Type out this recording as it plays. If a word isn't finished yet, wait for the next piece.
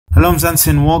Hello Mzansi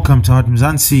and welcome to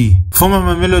Mzansi. Former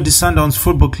Mamelodi Sundowns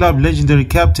Football Club legendary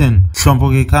captain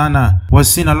Kekana was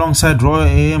seen alongside Royal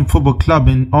AM Football Club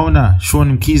and owner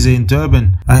MaMkhize in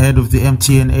Durban ahead of the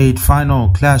MTN 8 final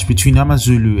clash between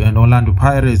AmaZulu and Orlando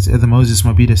Pirates at the Moses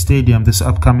Mabhida Stadium this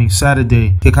upcoming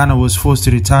Saturday. Kekana was forced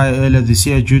to retire earlier this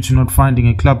year due to not finding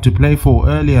a club to play for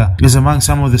earlier. He is among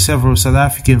some of the several South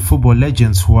African football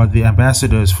legends who are the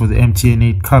ambassadors for the MTN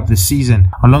 8 Cup this season,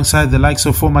 alongside the likes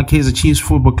of former Kaizer Chiefs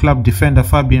Football Club defender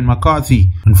Fabian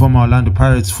McCarthy and former Orlando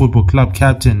Pirates Football Club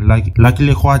captain Lucky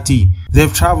Khwati.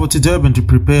 They've traveled to Durban to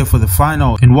prepare for the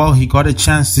final, and while he got a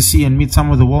chance to see and meet some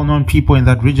of the well-known people in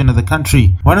that region of the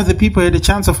country, one of the people he had a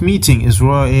chance of meeting is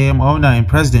Royal AM owner and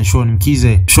president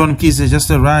MaMkhize. MaMkhize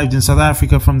just arrived in South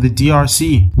Africa from the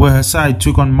DRC, where her side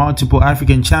took on multiple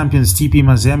African champions TP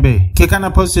Mazembe.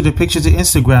 Kekana posted a picture to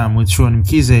Instagram with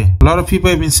MaMkhize. A lot of people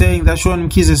have been saying that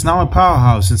MaMkhize is now a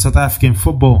powerhouse in South African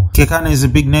football. Kekana is a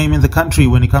big name in the country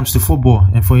when it comes to football,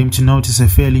 and for him to notice a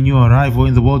fairly new arrival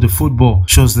in the world of football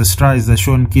shows the strides that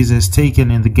MaMkhize has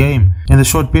taken in the game in the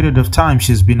short period of time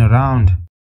she's been around.